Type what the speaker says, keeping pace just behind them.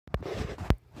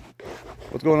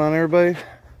What's going on, everybody?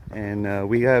 And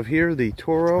we have here the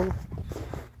Toro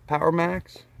Power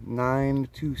Max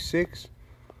 926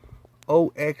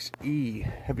 OXE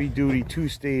heavy duty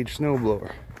 2-stage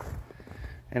snowblower,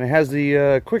 and it has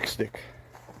the quick stick.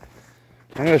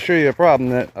 I'm going to show you a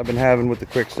problem that I've been having with the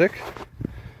quick stick,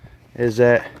 is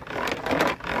that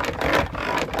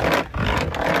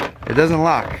it doesn't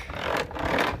lock.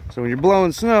 So when you're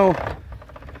blowing snow,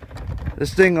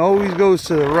 this thing always goes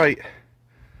to the right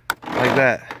like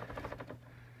that.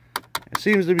 It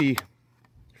seems to be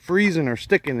freezing or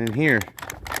sticking in here.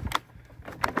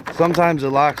 Sometimes it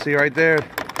locks. See right there?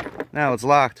 Now it's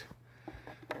locked,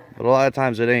 but a lot of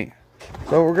times it ain't.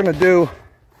 So what we're gonna do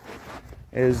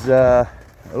is it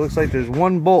looks like there's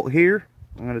one bolt here.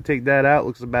 I'm gonna take that out.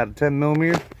 Looks about a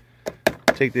 10mm.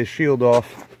 Take this shield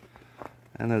off,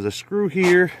 and there's a screw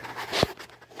here.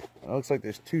 It looks like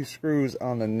there's 2 screws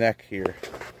on the neck here.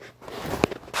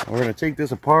 We're gonna take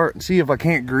this apart and see if I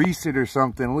can't grease it or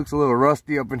something. It looks a little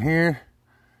rusty up in here.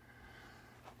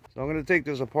 So I'm gonna take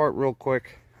this apart real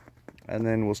quick, and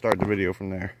then we'll start the video from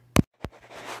there.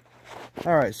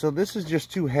 Alright, so this is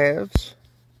just 2 halves.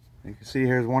 You can see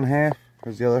here's one half,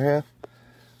 here's the other half.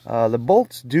 The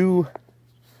bolts the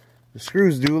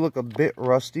screws do look a bit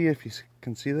rusty, if you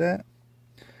can see that.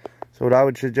 So what I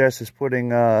would suggest is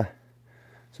putting, so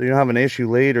you don't have an issue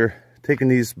later, taking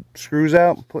these screws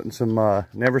out, putting some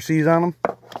never sees on them.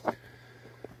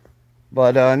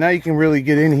 But now you can really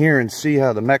get in here and see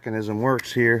how the mechanism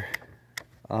works here.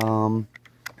 It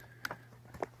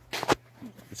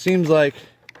seems like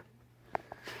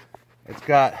it's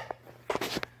got,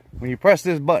 when you press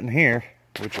this button here,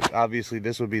 which obviously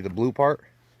this would be the blue part,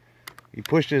 you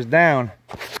push this down,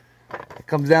 it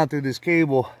comes down through this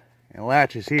cable and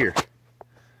latches here.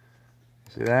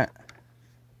 See that?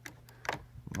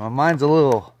 Mine's a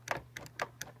little,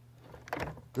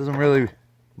 doesn't really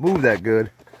move that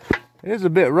good. It is a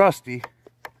bit rusty,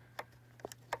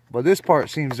 but this part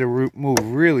seems to move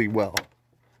really well.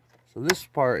 So this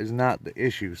part is not the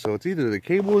issue. So it's either the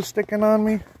cable is sticking on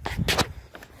me,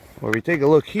 or if we take a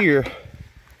look here,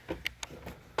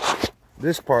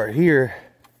 this part here,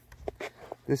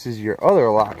 this is your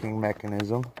other locking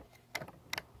mechanism.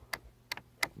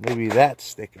 Maybe that's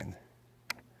sticking.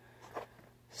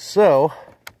 So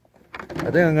I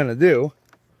think I'm gonna do,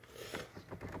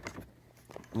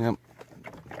 yep,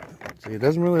 see, it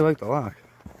doesn't really like the lock.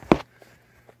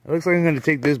 It looks like I'm gonna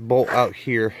take this bolt out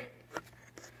here,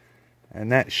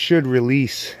 and that should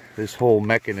release this whole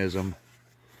mechanism.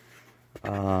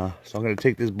 So I'm gonna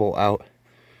take this bolt out.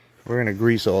 We're gonna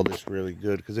grease all this really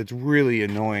good, because it's really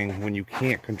annoying when you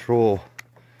can't control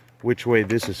which way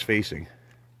this is facing.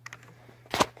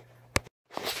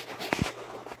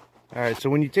 Alright, so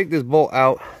when you take this bolt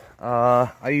out,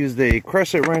 I used a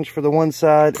crescent wrench for the one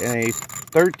side and a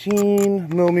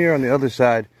 13mm on the other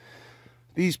side.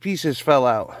 These pieces fell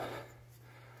out.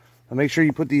 Now make sure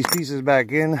you put these pieces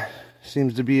back in.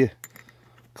 Seems to be a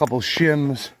couple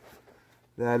shims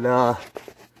that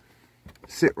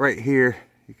sit right here.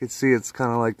 You can see it's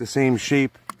kind of like the same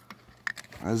shape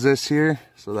as this here.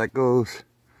 So that goes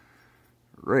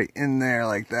right in there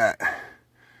like that.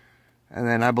 And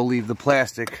then I believe the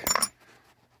plastic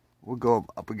will go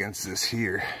up against this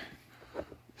here.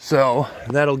 So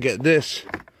that'll get this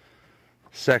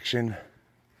section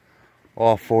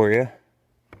off for you.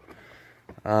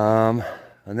 And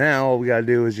now all we gotta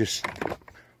do is just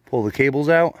pull the cables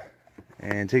out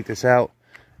and take this out.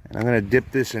 And I'm gonna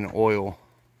dip this in oil.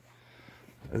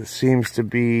 It seems to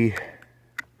be a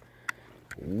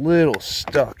little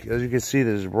stuck. As you can see,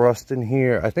 there's rust in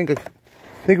here. I think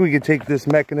we could take this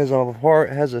mechanism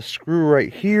apart. It has a screw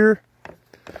right here.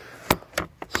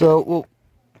 So, well,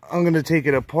 I'm going to take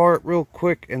it apart real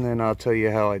quick, and then I'll tell you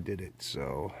how I did it.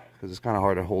 So, because it's kind of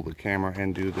hard to hold the camera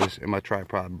and do this, and my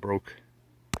tripod broke.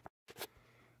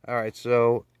 Alright,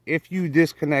 so if you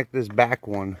disconnect this back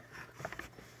one,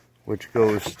 which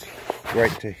goes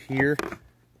right to here,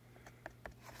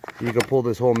 you can pull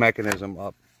this whole mechanism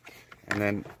up. And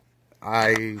then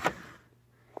I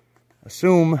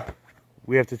assume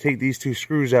we have to take these 2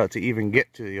 screws out to even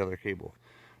get to the other cable.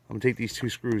 I'm gonna take these 2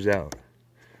 screws out,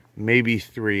 maybe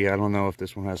 3. I don't know if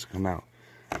this one has to come out.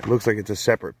 It looks like it's a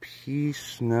separate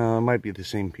piece. No, it might be the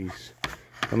same piece.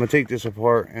 I'm gonna take this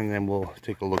apart, and then we'll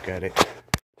take a look at it.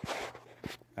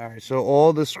 All right, so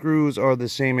all the screws are the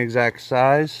same exact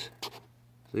size,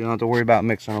 so you don't have to worry about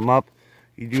mixing them up.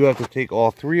 You do have to take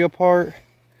all 3 apart.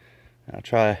 I'll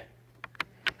try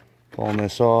pulling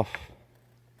this off.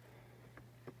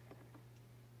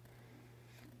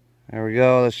 There we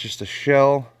go, that's just a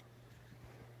shell.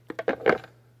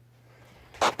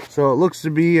 So it looks to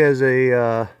be as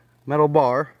a metal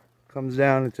bar. comes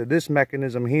down into this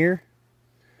mechanism here,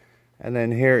 and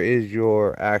then here is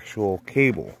your actual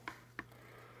cable.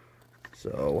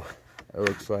 So it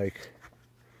looks like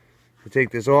to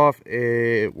take this off,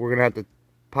 we're gonna have to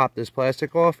pop this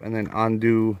plastic off and then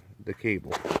undo the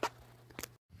cable.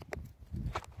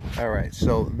 Alright,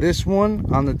 so this one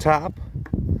on the top,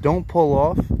 don't pull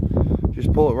off,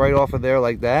 just pull it right off of there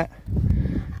like that.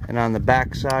 And on the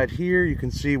back side here, you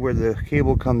can see where the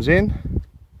cable comes in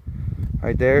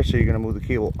right there. So you're going to move the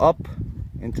cable up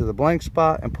into the blank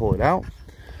spot and pull it out.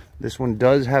 This one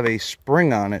does have a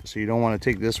spring on it, so you don't want to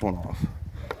take this one off.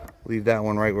 Leave that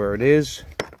one right where it is.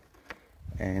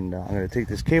 And I'm going to take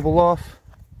this cable off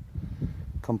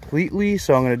completely.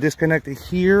 So I'm going to disconnect it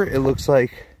here. It looks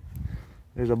like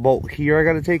there's a bolt here I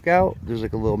got to take out. There's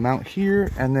like a little mount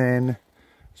here, and then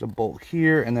there's a bolt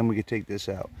here, and then we can take this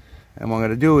out. And what I'm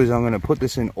going to do is I'm going to put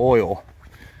this in oil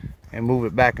and move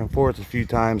it back and forth a few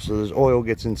times so this oil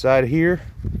gets inside here.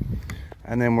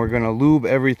 And then we're going to lube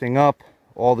everything up,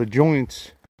 all the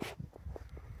joints.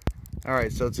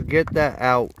 Alright, so to get that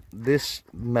out, this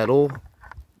metal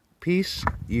piece,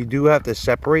 you do have to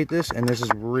separate this, and this is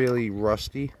really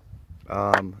rusty.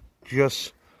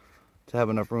 Just to have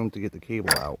enough room to get the cable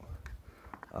out.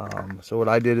 So what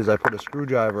I did is I put a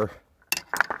screwdriver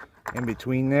in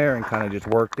between there and kind of just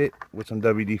worked it with some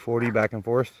WD-40 back and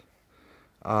forth.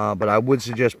 But I would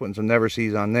suggest putting some Never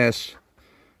Seez on this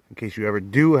in case you ever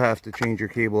do have to change your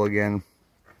cable again.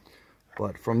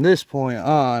 But from this point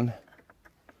on,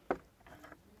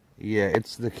 yeah,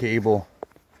 it's the cable.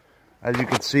 As you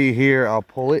can see here, I'll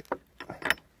pull it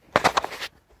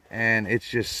and it's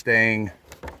just staying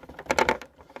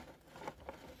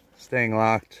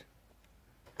locked.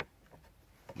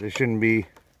 There shouldn't be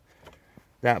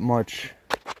that much,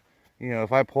 you know,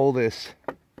 if I pull this,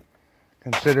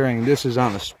 considering this is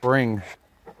on a spring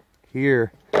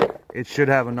here, it should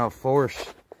have enough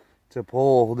force to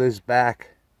pull this back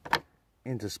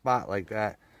into spot like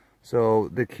that. So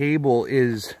the cable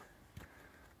is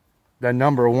the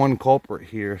 #1 culprit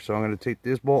here. So I'm going to take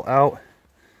this bolt out,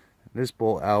 this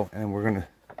bolt out, and we're going to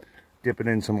dip it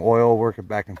in some oil, work it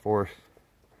back and forth.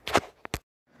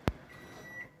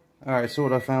 Alright, so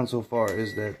what I found so far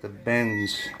is that the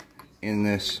bends in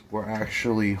this were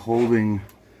actually holding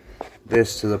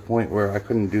this to the point where I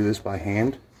couldn't do this by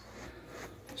hand.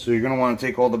 So you're going to want to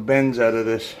take all the bends out of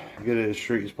this, get it as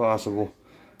straight as possible.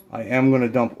 I am going to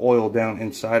dump oil down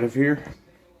inside of here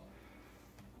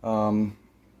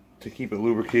to keep it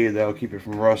lubricated. That'll keep it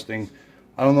from rusting.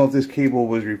 I don't know if this cable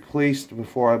was replaced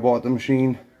before I bought the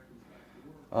machine.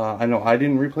 I know I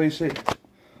didn't replace it,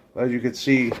 but as you can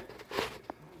see,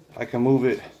 I can move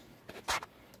it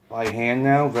by hand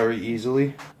now very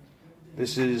easily.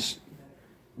 This is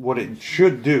what it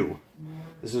should do.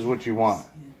 This is what you want.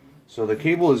 So the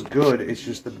cable is good, it's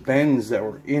just the bends that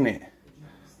were in it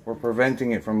were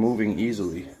preventing it from moving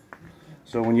easily.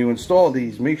 So when you install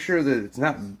these, make sure that it's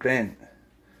not bent,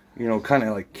 you know, kind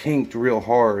of like kinked real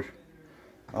hard.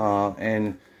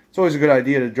 And it's always a good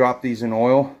idea to drop these in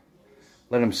oil,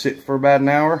 let them sit for about an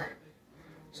hour,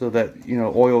 so that, you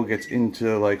know, oil gets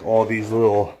into like all these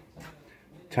little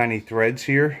tiny threads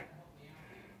here,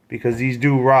 because these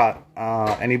do rot.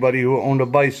 Anybody who owned a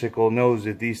bicycle knows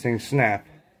that these things snap,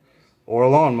 or a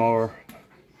lawnmower,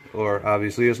 or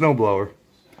obviously a snowblower.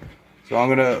 So I'm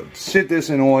gonna sit this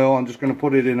in oil. I'm just gonna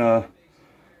put it in a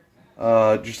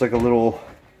just like a little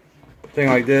thing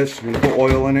like this. I'm gonna put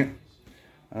oil in it,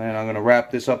 and then I'm gonna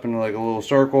wrap this up into like a little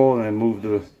circle and then move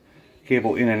the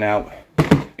cable in and out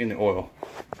in the oil.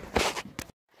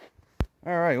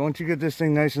 Alright, once you get this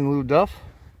thing nice and lubed up,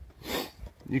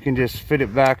 you can just fit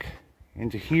it back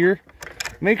into here.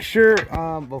 Make sure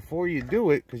before you do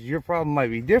it, because your problem might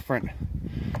be different,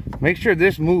 make sure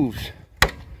this moves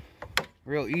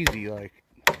real easy. Like,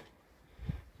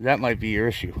 that might be your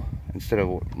issue instead of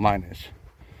what mine is.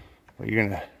 But you're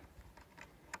gonna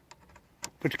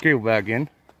put your cable back in,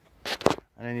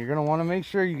 and then you're gonna want to make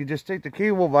sure you can just take the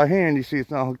cable by hand. You see it's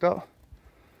not hooked up,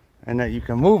 and that you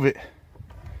can move it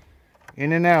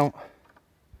in and out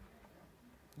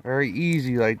very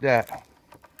easy like that.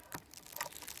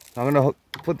 So I'm gonna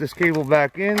put this cable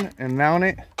back in and mount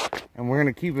it, and we're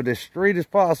gonna keep it as straight as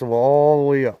possible all the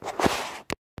way up.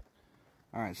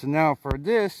 Alright, so now for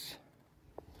this,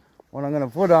 what I'm gonna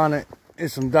put on it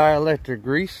is some dielectric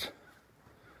grease.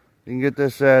 You can get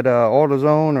this at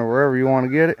AutoZone or wherever you want to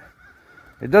get it.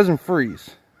 It doesn't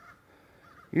freeze.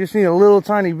 You just need a little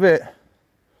tiny bit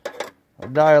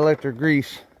of dielectric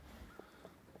grease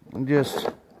and just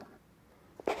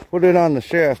put it on the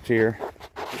shaft here,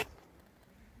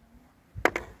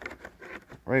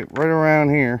 right around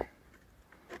here,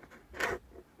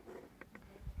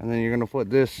 And then you're going to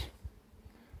put this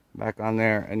back on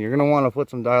there. And you're going to want to put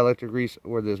some dielectric grease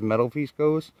where this metal piece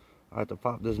goes. I have to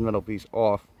pop this metal piece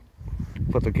off,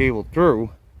 put the cable through,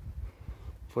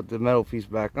 put the metal piece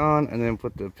back on, and then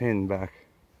put the pin back.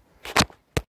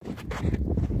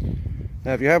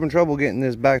 Now if you're having trouble getting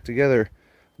this back together,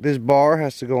 this bar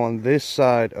has to go on this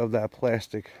side of that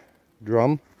plastic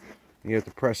drum. You have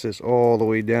to press this all the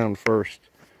way down first.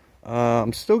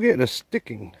 I'm still getting a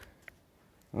sticking.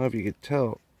 I don't know if you could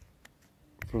tell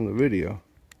from the video,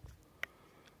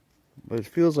 but it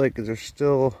feels like there's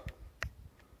still,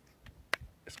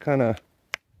 it's kind of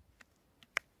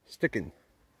sticking.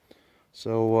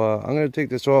 So I'm going to take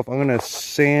this off. I'm going to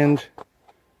sand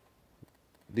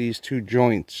these two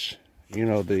joints, you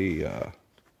know, the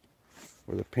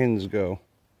where the pins go,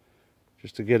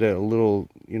 just to get it a little,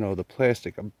 you know, the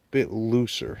plastic a bit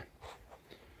looser.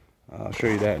 I'll show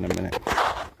you that in a minute.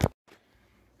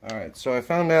 Alright, so I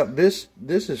found out this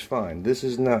is fine. This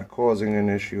is not causing an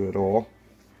issue at all.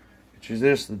 It's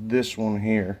just this one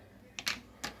here.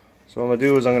 So what I'm going to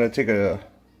do is I'm going to take a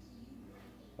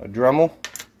Dremel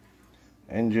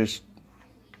and just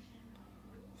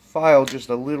file just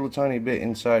a little tiny bit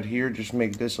inside here. Just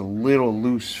make this a little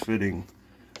loose fitting.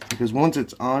 Because once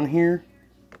it's on here,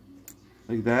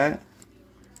 like that,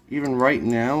 even right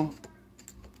now,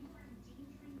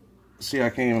 see, I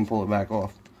can't even pull it back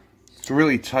off. It's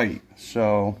really tight,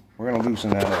 so we're going to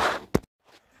loosen that up.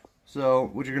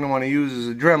 So what you're going to want to use is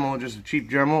a Dremel, just a cheap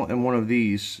Dremel, and one of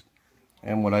these.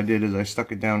 And what I did is I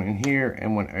stuck it down in here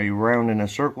and went around in a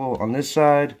circle on this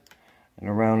side and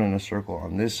around in a circle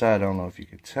on this side. I don't know if you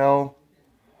could tell,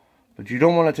 but you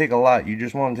don't want to take a lot. You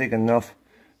just want to take enough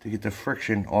to get the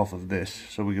friction off of this,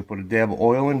 so we could put a dab of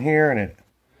oil in here and it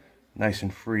nice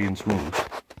and free and smooth.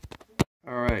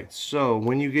 Alright, so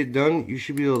when you get done, you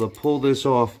should be able to pull this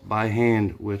off by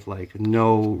hand with like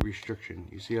no restriction.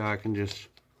 You see how I can just,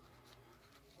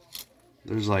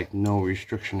 there's like no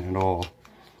restriction at all.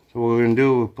 So what we're going to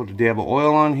do, we'll put a dab of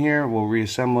oil on here, we'll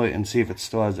reassemble it and see if it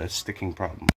still has that sticking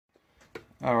problem.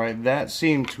 Alright, that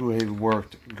seemed to have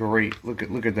worked great. Look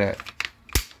at that.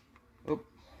 Oop,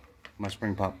 my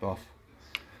spring popped off.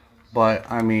 But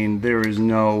I mean, there is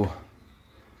no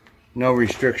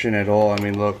restriction at all. I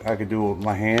mean, look, I could do it with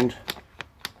my hand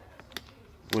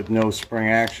with no spring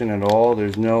action at all.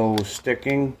 There's no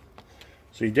sticking.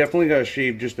 So you definitely got to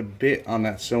shave just a bit on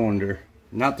that cylinder.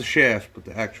 Not the shaft, but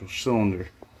the actual cylinder.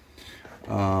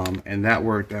 And that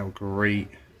worked out great.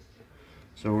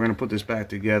 So we're going to put this back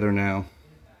together now.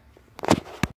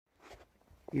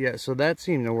 Yeah, so that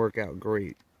seemed to work out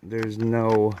great. There's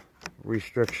no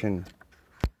restriction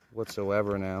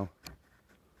whatsoever now.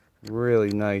 Really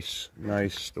nice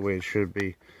the way it should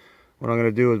be. What I'm going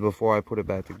to do is, before I put it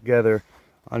back together,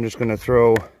 I'm just going to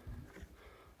throw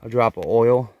a drop of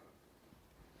oil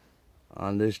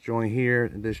on this joint here,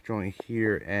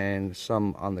 and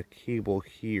some on the cable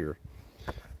here,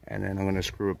 and then I'm going to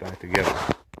screw it back together.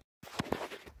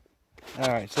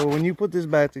 Alright, so when you put this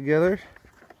back together,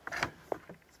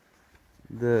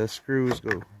 the screws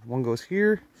go, one goes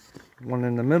here, one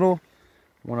in the middle,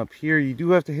 one up here. You do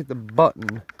have to hit the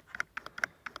button.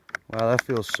 Wow, that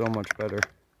feels so much better.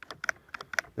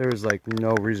 There's like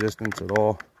no resistance at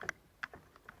all.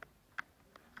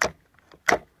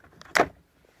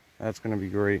 That's gonna be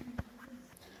great.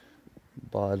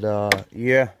 But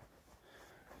yeah,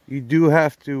 you do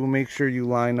have to make sure you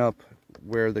line up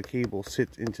where the cable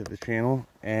sits into the channel,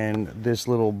 and this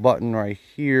little button right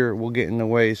here will get in the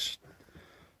way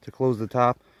to close the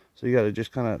top. So you got to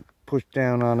just kind of push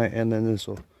down on it, and then this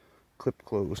will clip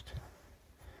closed.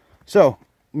 So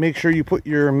make sure you put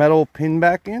your metal pin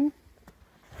back in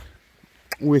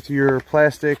with your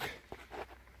plastic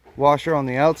washer on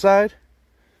the outside.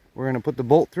 We're going to put the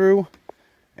bolt through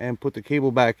and put the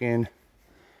cable back in,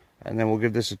 and then we'll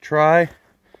give this a try,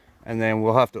 and then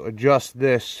we'll have to adjust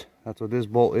this. That's what this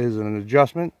bolt is, an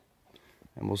adjustment,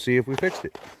 and we'll see if we fixed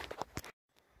it.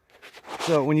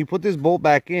 So when you put this bolt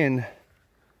back in,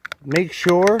 make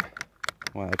sure,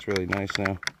 wow, that's really nice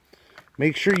now.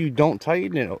 Make sure you don't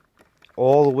tighten it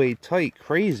all the way tight,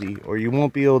 crazy, or you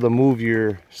won't be able to move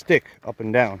your stick up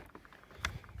and down.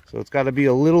 So it's got to be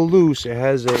a little loose. It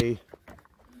has a,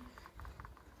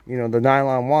 you know, the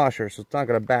nylon washer, so it's not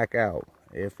going to back out.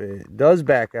 If it does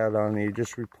back out on you,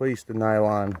 just replace the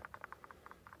nylon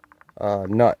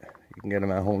nut. You can get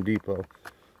them at Home Depot,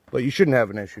 but you shouldn't have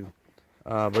an issue.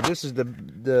 But this is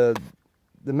the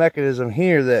mechanism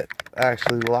here that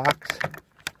actually locks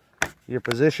your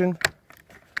position,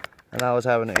 and I was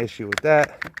having an issue with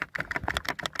that,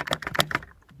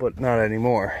 but not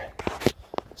anymore.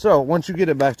 So once you get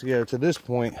it back together to this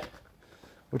point,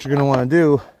 what you're going to want to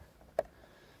do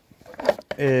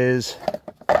is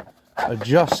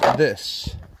adjust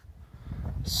this.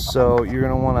 So you're going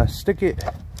to want to stick it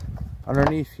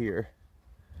underneath here,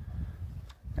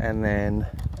 and then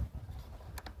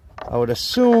I would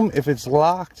assume if it's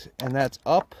locked and that's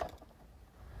up,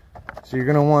 so you're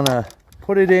going to want to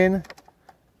put it in,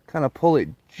 kind of pull it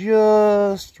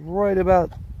just right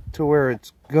about to where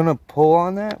it's going to pull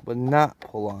on that, but not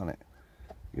pull on it.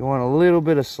 You want a little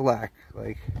bit of slack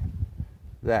like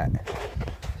that.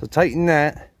 So tighten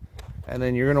that, and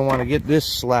then you're going to want to get this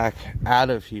slack out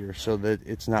of here so that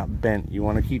it's not bent. You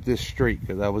want to keep this straight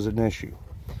because that was an issue.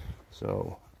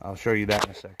 So I'll show you that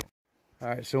in a second.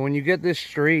 Alright, so when you get this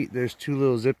straight, there's two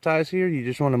little zip ties here. You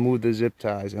just want to move the zip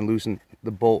ties and loosen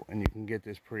the bolt, and you can get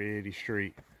this pretty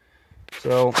straight.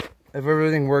 So if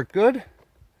everything worked good,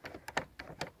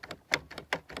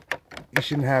 you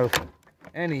shouldn't have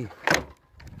any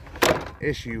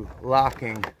issue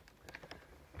locking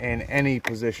in any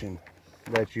position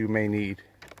that you may need.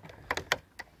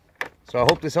 So I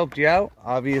hope this helped you out.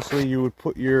 Obviously, you would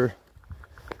put your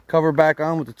cover back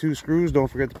on with the 2 screws. Don't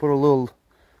forget to put a little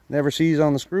never seize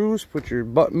on the screws. Put your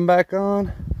button back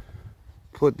on.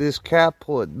 Put this cap,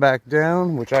 pull it back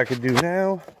down, which I could do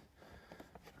now.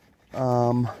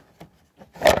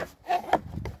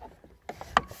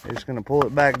 You're just gonna pull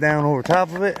it back down over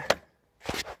top of it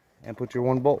and put your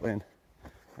 1 bolt in.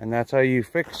 And that's how you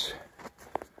fix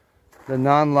the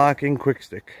non-locking quick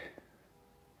stick.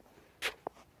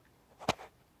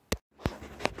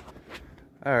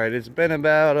 Alright, it's been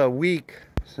about a week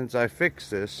since I fixed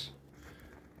this,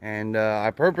 and I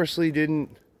purposely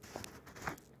didn't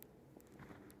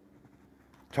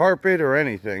tarp it or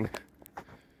anything.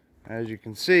 As you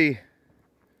can see,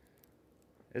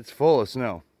 it's full of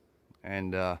snow,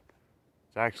 and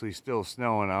it's actually still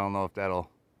snowing. I don't know if that'll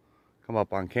come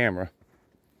up on camera,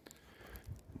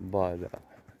 but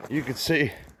you can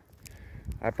see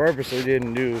I purposely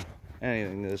didn't do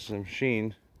anything to this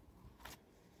machine.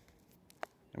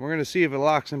 And we're going to see if it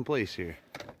locks in place here.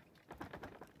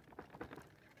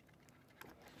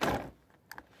 I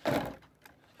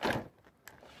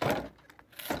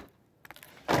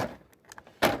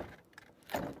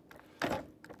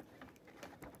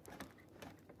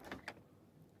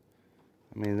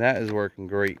mean, that is working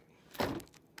great. So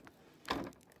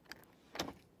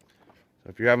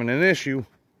if you're having an issue,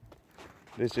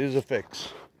 this is a fix.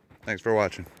 Thanks for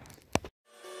watching.